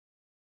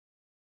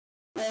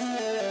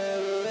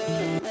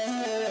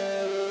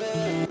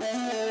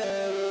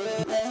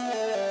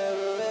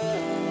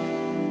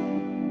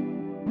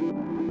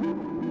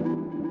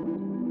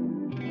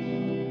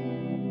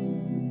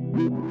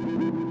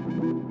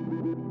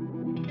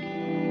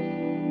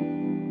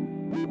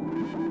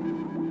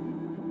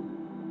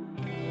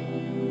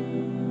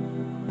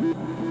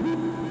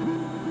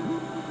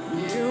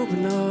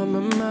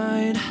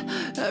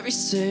every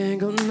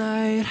single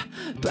night,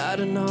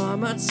 biting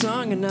on my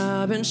tongue, and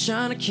I've been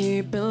trying to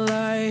keep it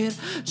light,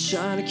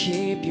 trying to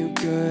keep you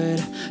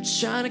good,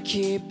 trying to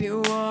keep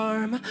you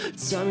warm.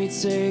 Tell me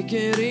take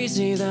it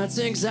easy, that's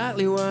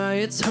exactly why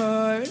it's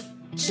hard.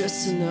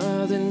 Just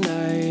another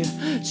night,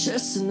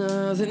 just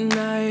another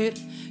night.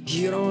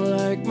 You don't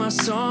like my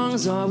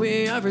songs, all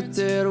we ever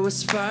did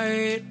was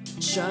fight.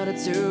 Try to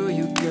do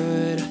you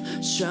good,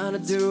 trying to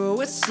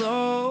do it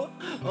slow.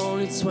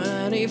 Only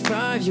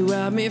 25, you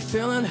have me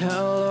feeling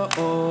hella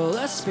old.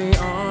 Let's be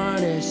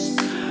honest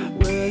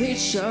with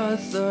each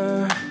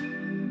other.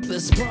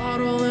 This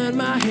bottle in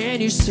my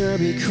hand used to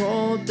be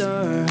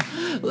colder.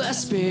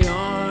 Let's be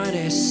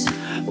honest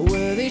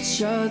with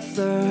each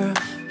other.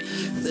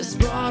 This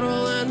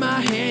bottle in my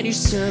hand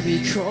used to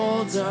be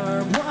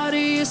colder. What do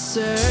you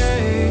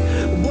say?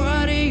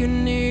 What do you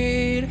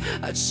need?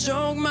 I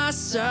choke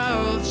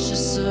myself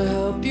just to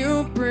help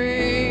you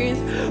breathe.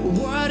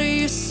 What do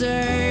you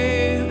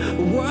say?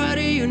 What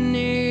do you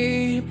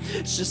need?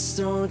 Just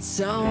don't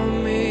tell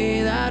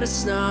me that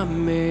it's not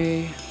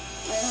me.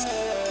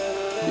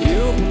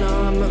 You've been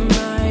on my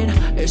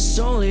mind, it's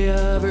only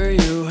ever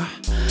you.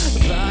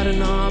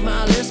 Biting on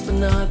my lips, but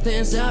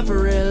nothing's ever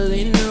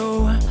really new.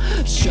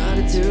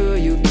 Trying to do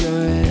you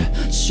good,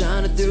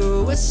 trying to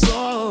do it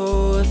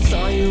slow. I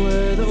thought you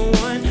were the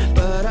one,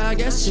 but I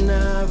guess you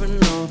never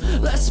know.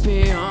 Let's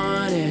be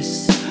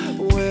honest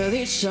with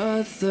each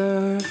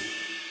other.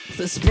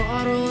 This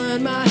bottle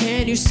in my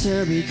hand used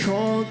to be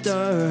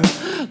colder.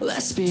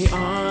 Let's be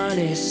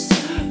honest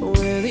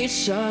with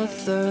each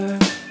other.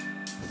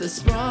 This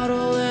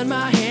bottle in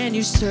my hand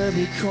used to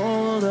be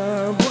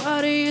colder.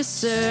 What do you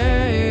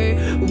say?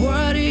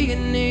 What do you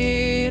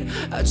need?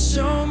 I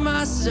choke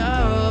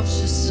myself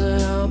just to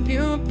help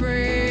you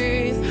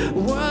breathe.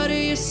 What do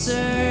you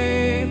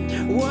say?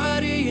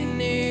 What do you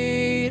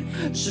need?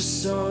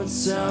 Just don't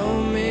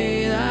tell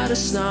me that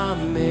it's not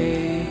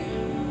me.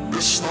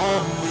 It's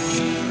not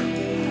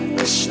me.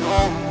 It's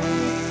not me.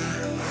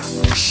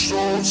 Just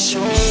don't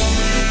tell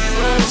me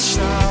that it's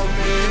not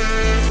me.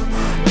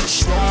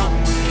 It's not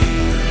me.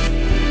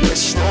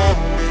 It's not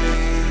me.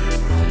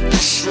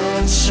 Just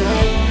don't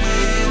tell me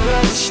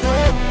that it's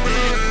not me.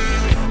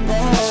 Oh,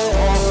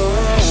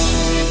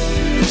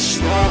 it's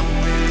not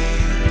me.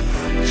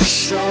 Just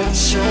don't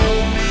tell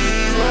me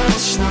that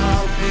it's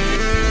not me.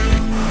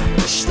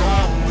 It's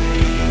not me.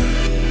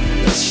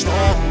 It's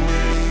not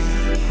me.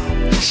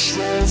 Just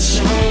don't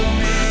tell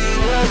me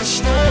that it's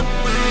not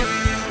me.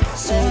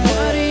 So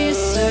what do you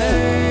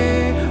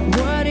say?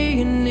 What do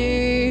you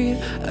need?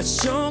 I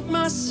choke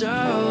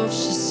myself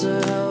just to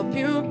help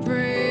you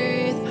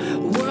breathe.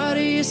 What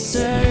do you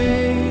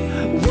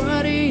say?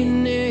 What do you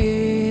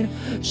need?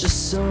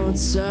 Just don't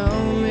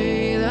tell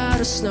me that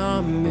it's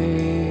not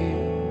me.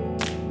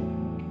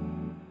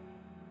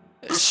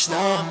 It's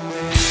not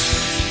me.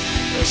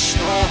 It's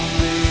not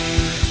me.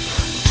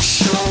 Just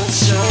don't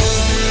tell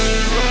me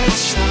that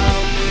it's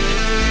not me.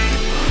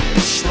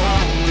 It's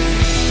not me.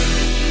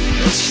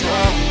 It's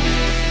not me.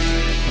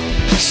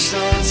 Just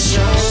don't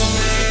tell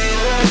me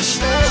that it's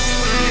not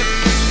me.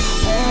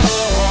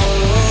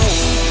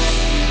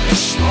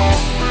 It's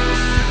not me.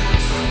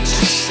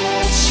 Just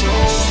don't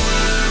tell me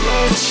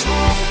that it's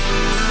not me.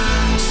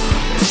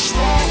 It's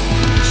not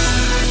me.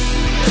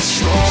 It's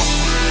not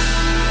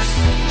me.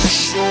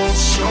 Just don't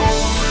tell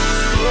me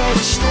that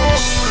it's not me.